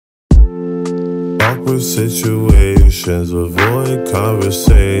Awkward situations, avoid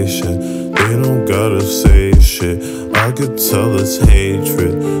conversation. They don't gotta say shit, I could tell it's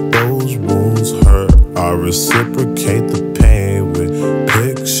hatred. Those wounds hurt, I reciprocate the pain with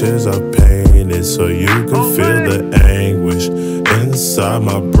pictures I painted, so you can feel the anguish inside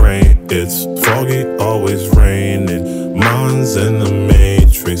my brain. It's foggy, always raining, mind's in the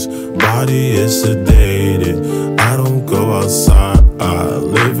matrix, body is sedated. I don't go outside, I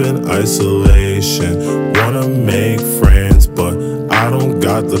live in isolation. Wanna make friends, but I don't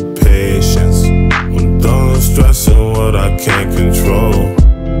got the patience. I'm done stressing what I can't control.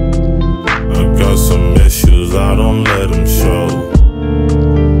 I got some issues, I don't let them show.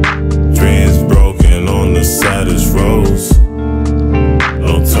 Dreams broken on the saddest roads.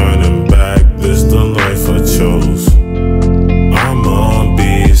 No turning back, this the life I chose. I'm a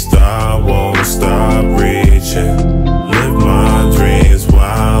beast, I won't stop reaching. Live my dreams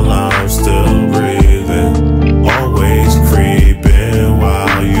while I'm still breathing. Always creeping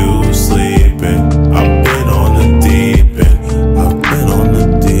while you sleeping. I've been on the deep end, I've been on the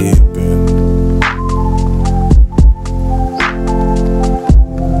deep end.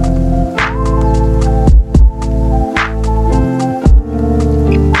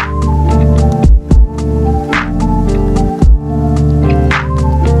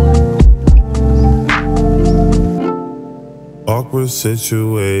 Awkward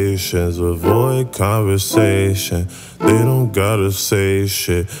situations, avoid conversation. They don't gotta say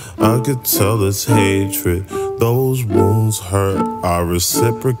shit, I could tell it's hatred. Those wounds hurt, I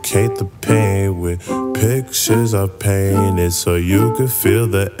reciprocate the pain with pictures I painted, so you can feel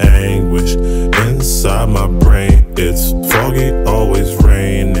the anguish inside my brain. It's foggy, always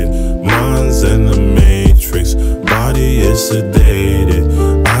raining, mind's in the matrix, body is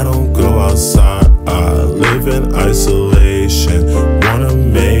sedated. I don't go outside, I live in isolation. Wanna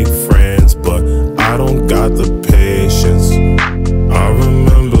make friends, but I don't got the patience. I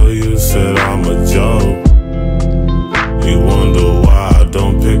remember you said I'm a joke. You wonder why I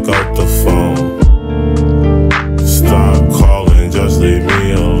don't pick up the phone. Stop calling, just leave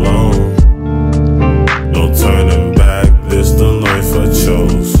me alone.